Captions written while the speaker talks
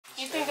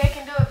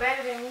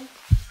at me.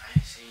 I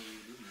ain't seen you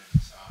do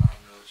nothing, so I don't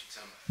know what you're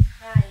talking about.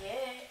 Not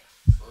yet.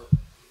 What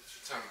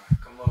you talking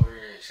about? Come over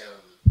here and show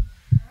me.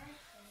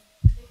 Alright,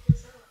 take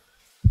this out.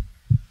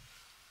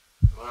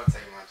 Well, I'm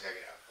taking my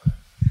jacket out, but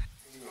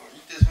you gonna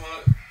eat this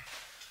one?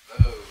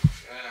 Oh,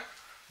 yeah.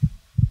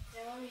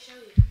 Yeah, let me show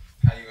you.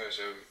 How you gonna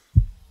show me?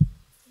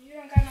 You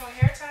don't got no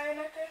hair tie or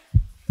nothing?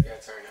 You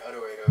gotta turn the other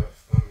way though.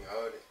 Let me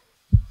hold it.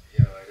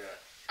 Yeah, like that.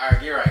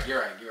 Alright, get right.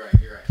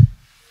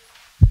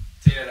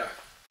 Take that out.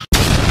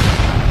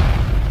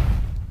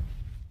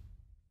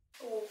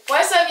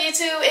 What's up,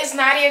 YouTube? It's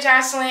Nadia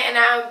Jocelyn, and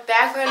I'm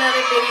back with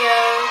another video.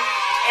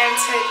 And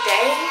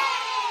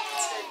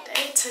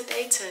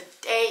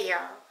today,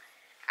 y'all,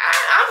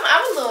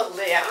 I'm a little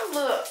lit. I'm a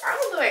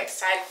little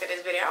excited for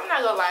this video. I'm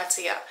not gonna lie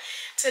to y'all.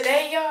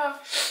 Today, y'all,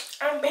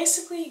 I'm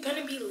basically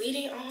gonna be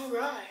leading on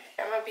Rod.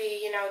 I'm gonna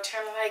be,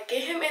 trying to like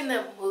get him in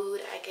the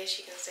mood. I guess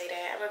you can say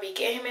that. I'm gonna be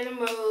getting him in the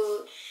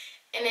mood.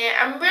 And then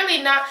I'm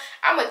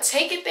gonna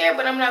take it there,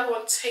 but I'm not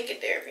gonna take it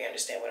there, if you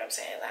understand what I'm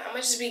saying. Like, I'm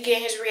gonna just be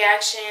getting his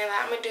reaction.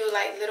 Like, I'm gonna do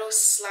like little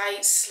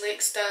slight,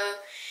 slick stuff.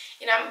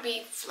 I'm gonna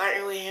be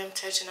flirting with him,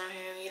 touching on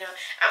him,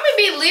 I'm gonna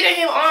be leading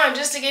him on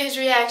just to get his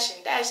reaction.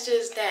 That's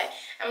just that.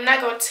 I'm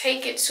not gonna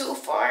take it too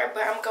far,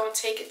 but I'm gonna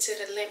take it to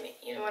the limit.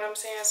 You know what I'm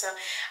saying? So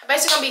I'm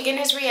basically gonna be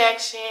getting his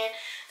reaction.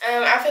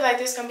 I feel like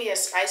this is gonna be a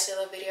spicy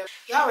little video.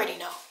 Y'all already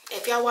know.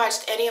 If y'all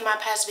watched any of my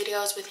past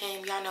videos with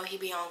him, y'all know he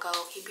be on go.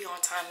 He be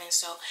on timing.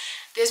 So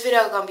this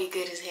video is gonna be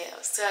good as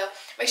hell. So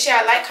make sure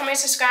y'all like, comment,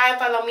 subscribe.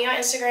 Follow me on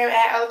Instagram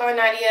at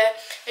Allboutkbe.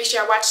 Make sure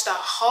y'all watch the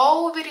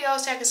whole video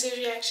so I can see his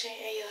reaction.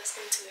 And yeah, let's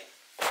get into it.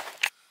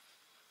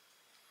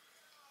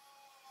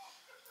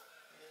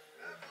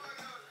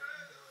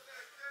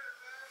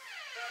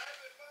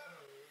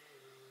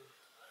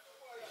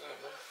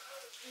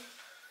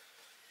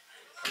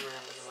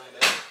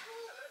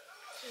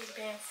 Just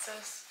being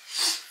sus.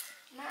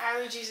 My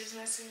allergies is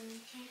messing with me.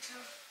 Can't you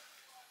tell?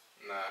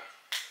 Nah.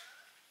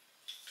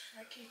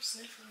 I keep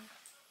sniffling.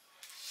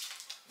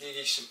 You need to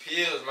get some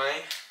pills,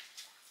 man.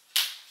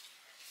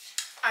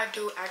 I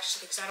do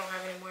actually, because I don't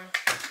have any more.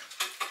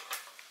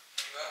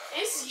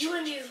 It's you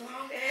and these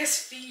long ass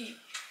feet.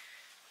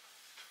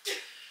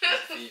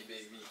 Feet,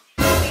 baby.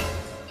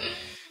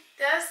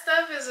 That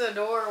stuff is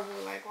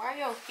adorable. Like, why are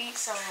your feet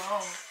so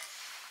long?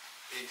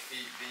 Big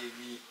feet,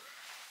 baby.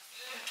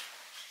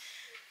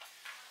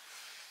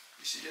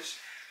 You see this?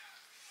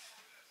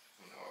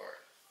 I'm hard.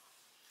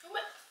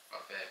 What? My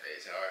fan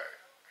page hard.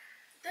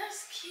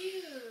 That's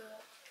cute.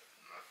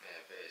 My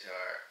fan page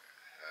hard.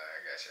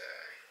 I got you.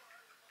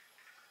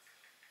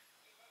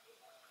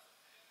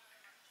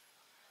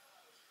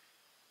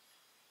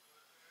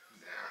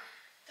 Down.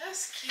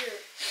 That's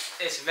cute.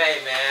 It's May,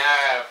 man.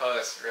 I gotta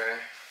post, bro.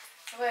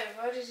 Wait,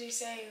 what did you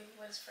say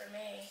was for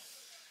me?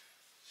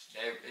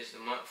 It's the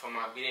month for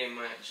my bday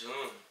month,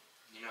 June.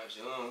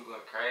 June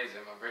going crazy.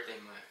 My birthday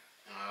month.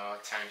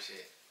 Turn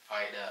shit.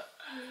 Fight up.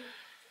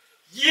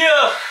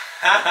 Yeah!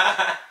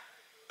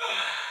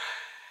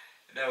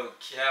 No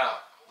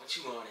cap. What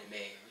you want in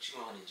May? What you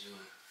want in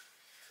June?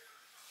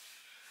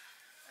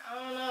 I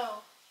don't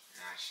know.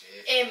 Nah,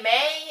 shit. In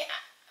May,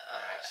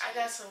 I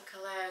got some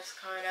collabs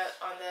coming up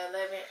on the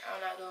 11th.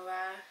 I'm not gonna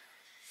lie.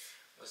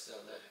 What's the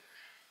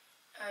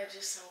 11th?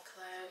 Just some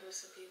collabs with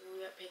some people.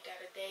 We picked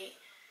out a date.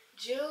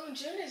 June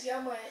is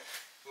your month.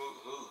 Who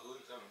you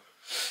talking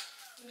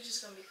about? We're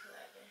just gonna be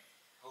collabing.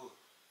 Who?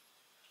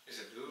 It's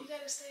a dude? You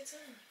gotta stay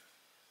tuned.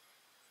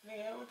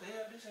 Nigga, what the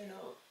hell? This ain't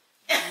no.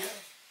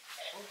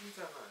 What you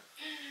talking about?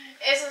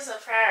 It's a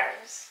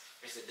surprise.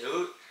 It's a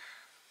dude?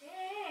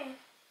 Mm.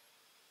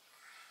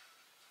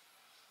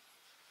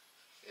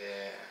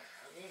 Yeah.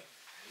 Okay.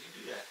 You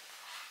do that.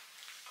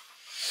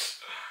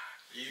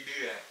 You do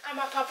that. I'm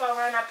gonna pop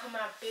over and I put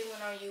my big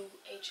one on you,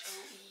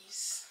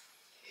 HOEs.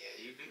 Yeah,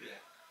 you do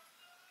that.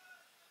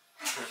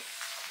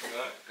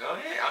 Go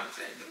ahead. I'm just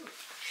saying, do it.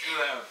 Do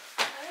that.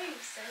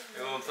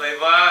 You wanna play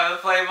ball?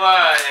 Let's play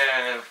ball.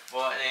 Yeah,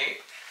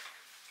 Fortnite.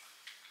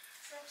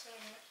 Stop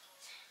saying it.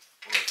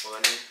 What,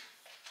 Fortnite?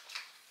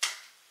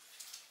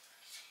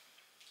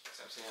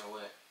 Stop saying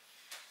what?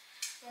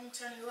 I'm gonna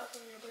turn you up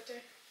for your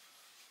birthday.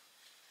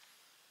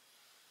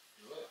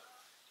 What?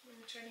 I'm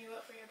gonna turn you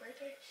up for your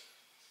birthday.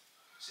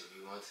 So if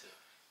you want to.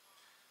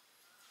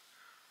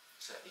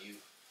 It's up to you.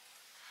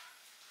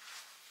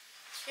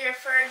 Here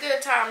for a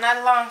good time, not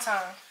a long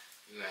time.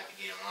 You have to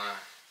get in line.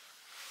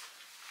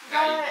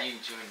 Nah, you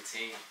can join the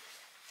team.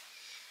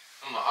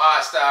 I'm an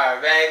all-star,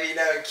 baby.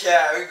 No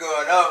cap. We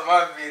going up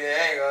my video.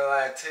 I ain't gonna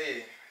lie to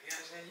you. You know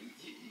what I'm saying?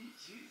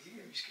 You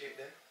gonna be scared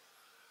there.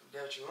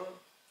 That what you want?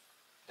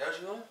 That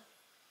what you want?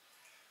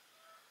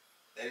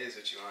 That is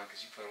what you want,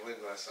 because you put lip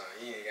gloss on.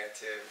 You ain't got to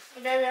tell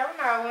me. baby, I'm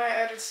not one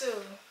or the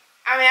two.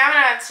 I mean, I'm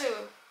not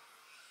two.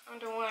 I'm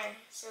the one.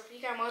 So if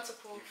you got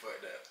multiple. You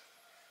fucked up.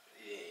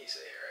 You ain't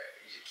say it right.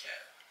 You just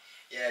cap.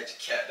 Yeah, you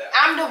cat down.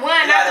 I'm the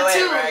one, not the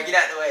two. Bro. Get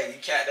out the way. You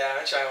cat down.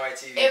 I'm trying to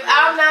watch TV. If bro.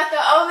 I'm not the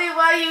only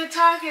one you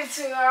talking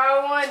to, I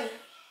don't want it.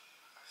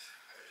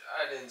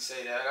 I didn't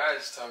say that. I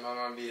just told my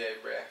mom be there,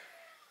 bruh.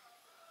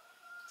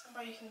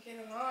 Somebody you can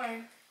get in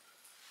line.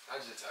 I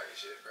just just talking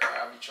shit, bro.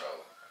 I be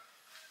trolling.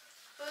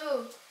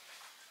 Who?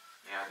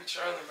 Yeah, I be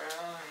trolling, bro.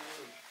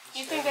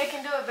 You think they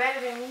can do it better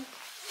than me?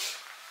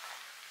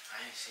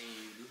 I ain't seen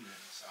you do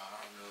nothing, so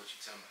I don't know what you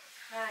talking about.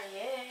 Not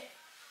yet.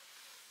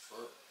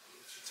 What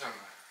you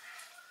talking about?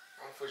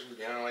 Don't push me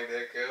down like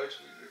that, coach.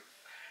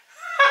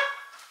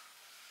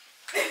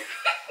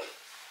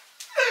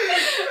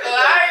 Well,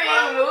 I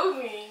ain't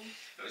moving.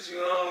 What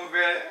you on,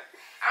 bro?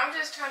 I'm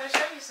just trying to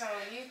show you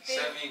something. You think?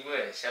 Show me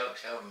what? Show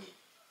me.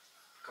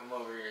 Come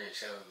over here and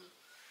show me.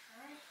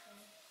 Alright,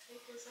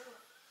 take this out.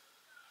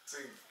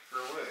 See,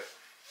 for what?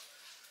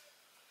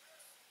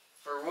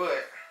 For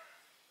what?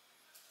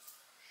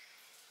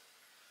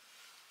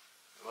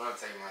 Well, I'm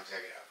taking my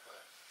jacket out,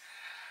 but.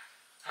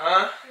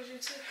 Huh? Because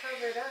you're too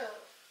covered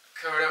up.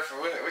 Covered up for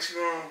what? What you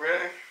on,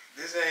 bro?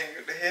 This ain't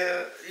what the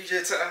hell. You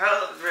just took a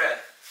house,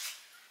 bro.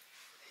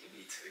 You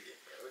be taking,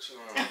 bro. What you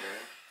on,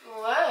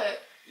 bro?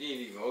 What? You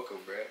ain't even vocal,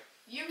 bro.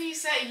 You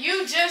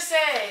just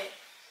said,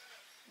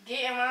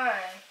 get in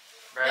line.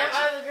 Bro, them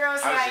other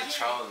girls I not was just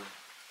here. trolling.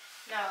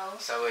 No.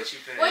 So what you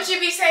finna? What you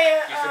be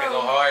saying? You finna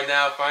go hard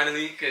now,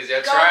 finally, cause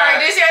your go hard.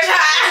 This your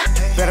child.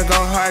 Better go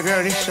hard,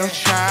 girl. This your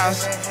child.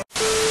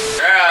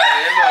 Girl,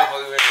 that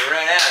motherfucker better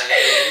run out.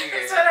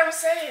 That's what I'm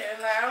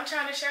saying. Like, I'm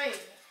trying to show you.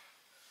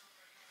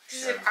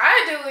 Cause if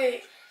I do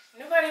it,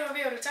 nobody will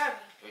be able to top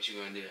me. What you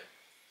gonna do?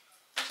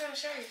 I'm trying to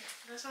show you.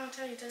 That's what I'm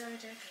telling you. Take out your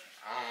jacket.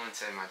 I don't wanna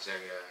take my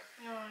jacket out.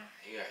 No.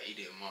 You gotta eat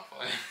it,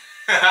 motherfucker.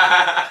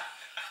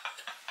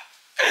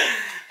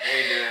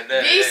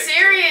 Be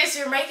serious.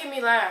 You're making me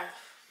laugh.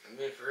 I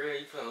mean, for real,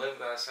 you putting lip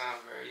gloss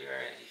on, bro. You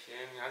alright? You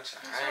feel me? I'm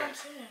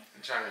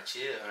trying to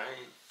chill. I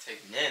ain't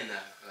taking nothing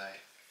out.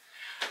 Like,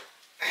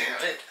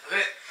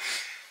 what?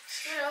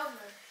 Scoot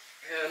over.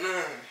 Hell no.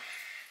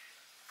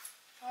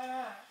 Why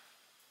not?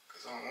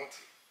 Cause I don't want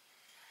to.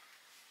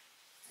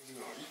 You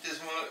gonna eat this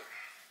mug?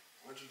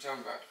 What you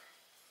talking about?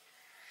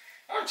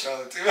 I'm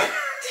trying to.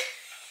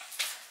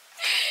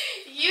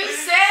 You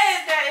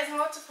said that it's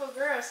multiple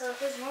girls, so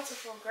if it's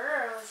multiple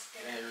girls,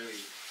 it ain't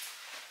really.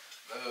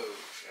 Oh,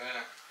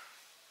 yeah.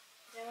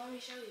 Then let me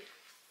show you.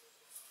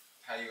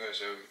 How you gonna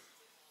show me?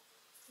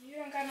 You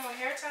don't got no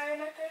hair tie or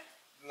nothing?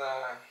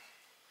 Nah.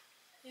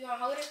 You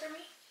gonna hold it for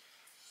me?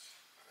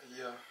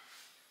 Yeah.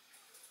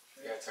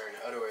 You gotta turn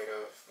the other way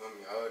though. Let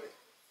me hold it.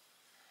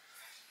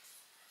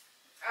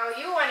 Oh,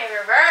 you want it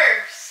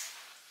reverse?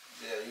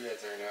 Yeah, you gotta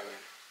turn that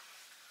way.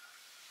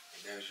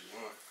 If that's what you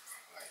want.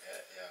 Like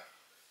that, yeah.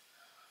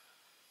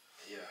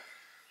 Yeah.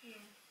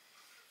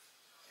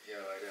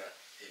 Yeah, like that.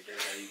 If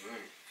that's how you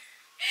want it.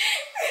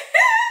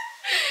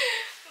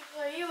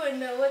 Well, you wouldn't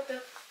know what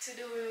the to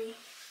do with me.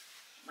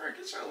 Bro,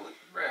 get your lip.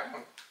 Bro,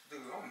 I'm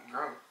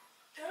grown.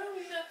 Tell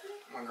me nothing.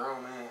 I'm a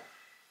grown man.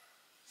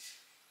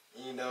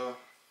 Even though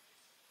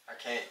I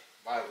can't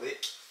buy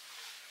lick.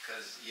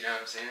 Cause, you know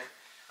what I'm saying?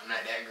 I'm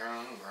not that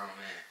grown. I'm a grown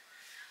man.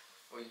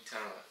 What you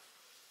talking about?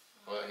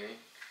 What, man?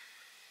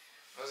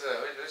 What's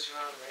up? What you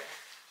on, man?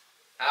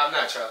 I'm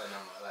not trolling no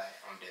more. Like,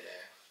 I'm dead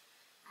ass.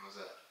 What's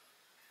up?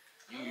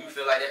 You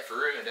feel like that for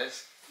real?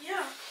 That's...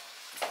 Yeah.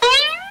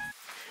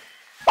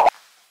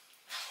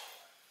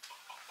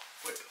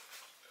 What the...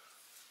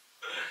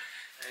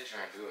 I ain't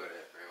trying to do all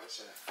that, bro.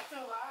 What's up?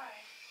 Why?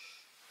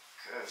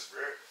 Cause,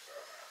 bro,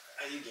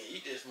 you can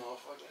eat this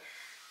motherfucker.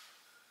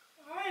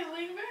 Why?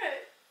 Lean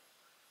back.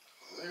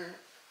 Learn.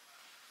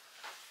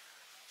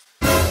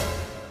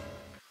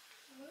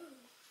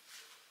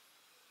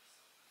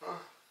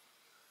 Huh?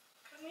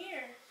 Come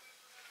here.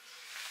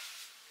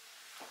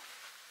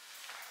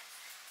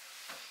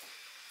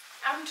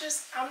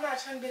 I'm not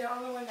trying to be the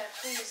only one that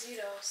pleases you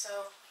though,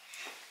 so.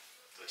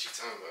 What you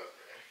talking about,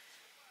 bro?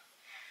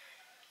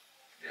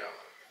 Yeah.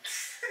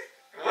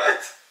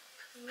 What?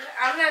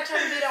 I'm not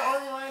trying to be the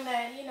only one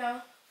that, you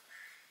know.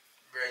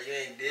 Bro, you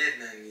ain't did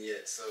nothing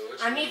yet, so what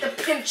you I need the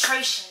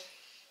penetration.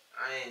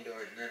 I ain't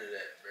doing none of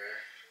that, bro.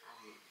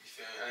 You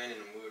feel me? I ain't in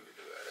the mood to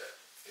do all that.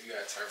 You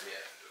gotta turn me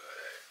out and do all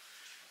that.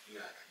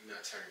 You're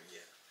not turning me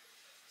out.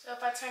 So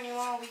if I turn you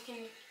on, we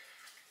can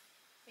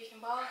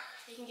ball?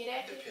 We can get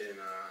active? Depending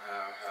on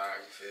how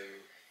you feel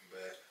me,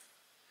 but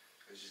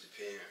it just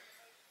depends.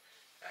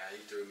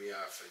 You threw me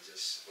off for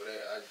just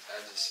whatever. I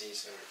just seen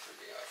something that threw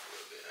me off a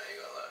little bit. I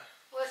ain't gonna lie.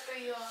 What threw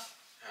you off?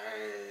 I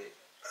ain't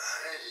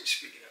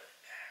speaking of it.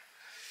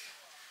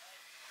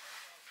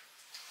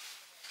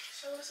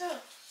 So what's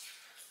up?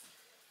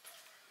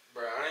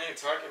 Bro, I ain't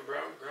talking, bro.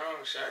 I'm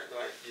grown, shot.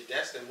 Like, if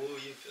that's the mood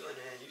you feeling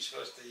in, you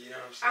supposed to, you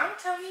know what I'm saying? I'm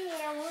telling you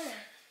what I want.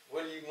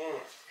 What do you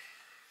want?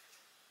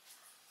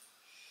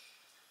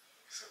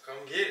 So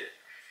come get it.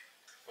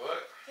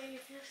 What? Take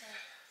your pants off.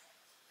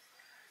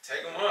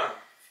 Take them on.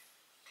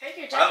 Take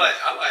your jacket. I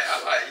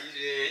like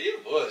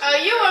you boys. Oh,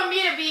 you want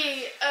me to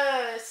be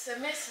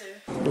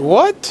submissive?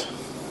 What?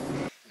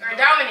 Or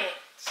dominant?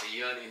 See,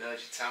 you don't even know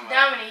what you're talking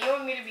about. Dominant. You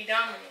want me to be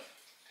dominant?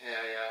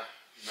 Hell yeah.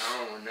 No, I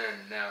don't want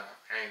nothing now.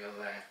 I ain't gonna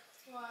lie.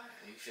 Why?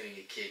 You finna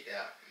get kicked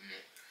out.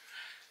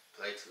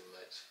 Play too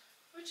much.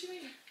 What you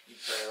mean? You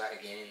play a lot of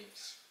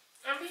games.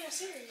 I'm being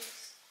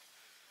serious.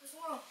 What's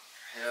wrong?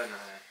 Hell no.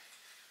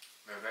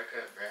 Bro, back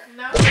up, bro.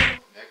 No.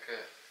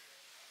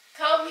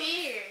 Come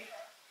here.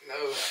 No.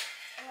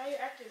 Why are you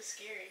acting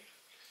scary?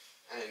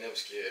 I ain't never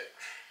scared.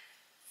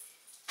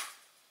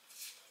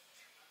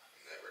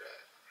 Never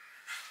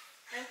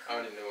that. I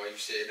don't even know why you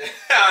said that.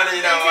 I don't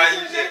even know why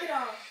you said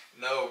that.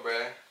 No,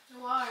 bruh.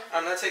 Why?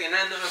 I'm not taking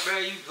nothing off, bro.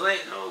 You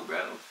playing? No,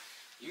 bro.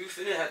 You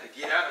finna have to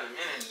get out in a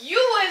minute.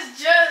 You was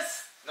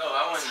just... No,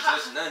 I wasn't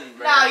just nothing,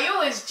 bro. No, you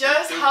was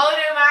just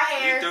holding my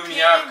hair. You threw me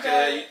out,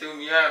 cuz. You threw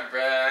me out, bro.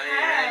 I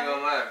ain't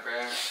gonna lie,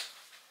 bro.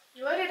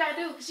 What did I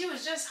do? Because you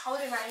was just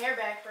holding my hair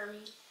back for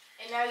me.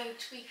 And now you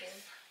tweaking.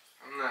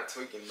 I'm not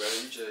tweaking, bro.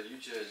 You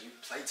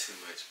play too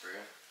much, bro.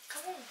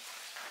 Come on.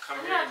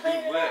 Come here and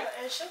do what?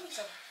 And show me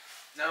something.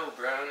 No,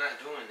 bro. I'm not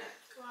doing that.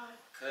 Why?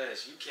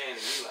 Cuz you came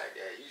to me like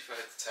that. You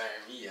supposed to turn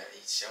me out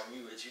and show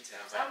me what you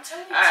tell me. I'm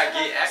telling you. I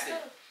get active.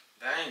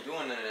 I ain't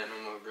doing none of that no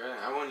more, bro.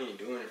 I wasn't even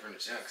doing it from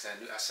the jump because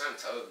I something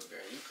told you,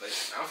 bro. You play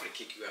too much. I'm finna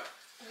kick you out.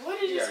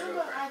 What did you talk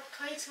about? Bro. I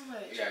play too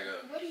much. You gotta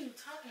go. What are you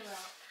talking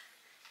about?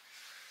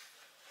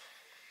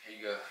 Here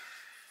you go.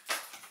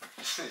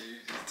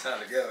 You just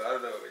time to go. I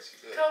don't know what you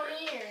doing. Come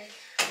here.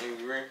 You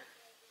agree?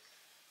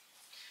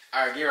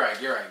 Alright, get right.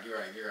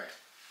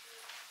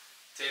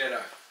 Take that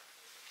out.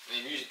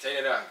 You should take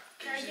that out.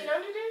 Can I get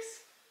under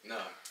this? No.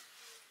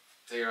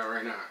 Take it out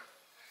right now.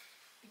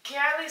 Can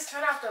I at least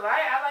turn off the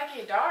light? I like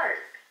it dark.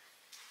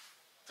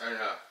 Turn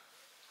it off.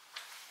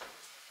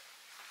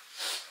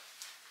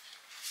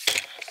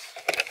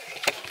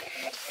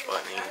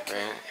 Funny,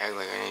 man. Act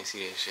like I ain't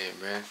see that shit,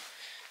 bro.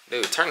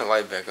 Dude, turn the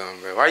light back on,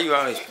 bro. Why you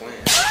always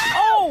playing?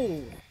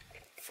 Oh!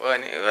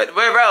 Funny. But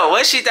bro,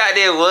 what she thought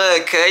that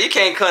was, cuz? You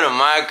can't come to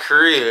my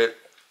crib.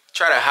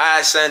 Try to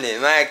hide something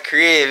in my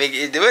crib.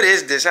 What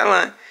is this? How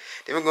long?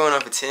 They been going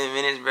on for 10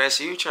 minutes, bro.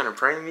 So you trying to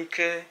prank me,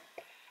 cuz?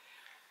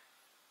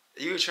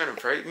 You were trying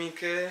to prank me,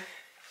 cuz?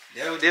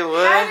 That what it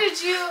was? How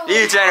did you?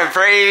 You trying to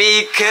prank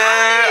me, cuz?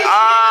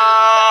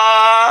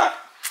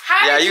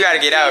 Yeah, you gotta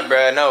get out,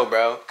 bro. No,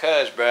 bro.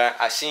 Cuz, bro,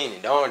 I seen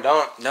it. Don't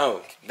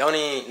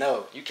even,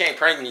 no. You can't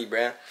prank me,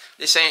 bro.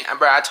 This ain't,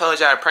 bro, I told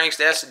y'all pranks,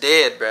 that's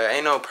dead, bro.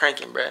 Ain't no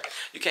pranking, bro.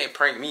 You can't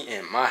prank me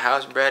in my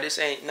house, bro. This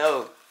ain't,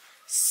 no.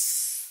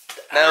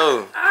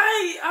 No.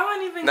 I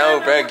wasn't even. No,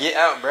 bro, get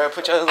out, bro.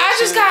 Put your little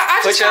shoes.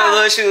 Put your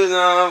little shoes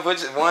on.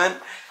 Put your,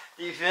 one.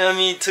 You feel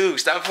me? Two.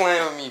 Stop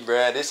playing with me,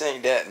 bro. This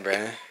ain't that,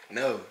 bro.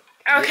 No.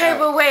 Okay,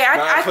 but wait.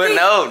 I think.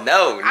 No.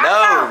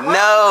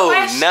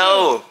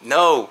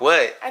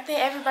 What? I think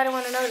everybody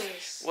want to know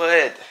this.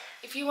 What?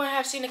 If you wouldn't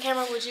have seen the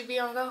camera, would you be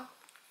on go?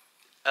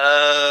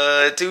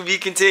 To be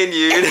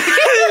continued.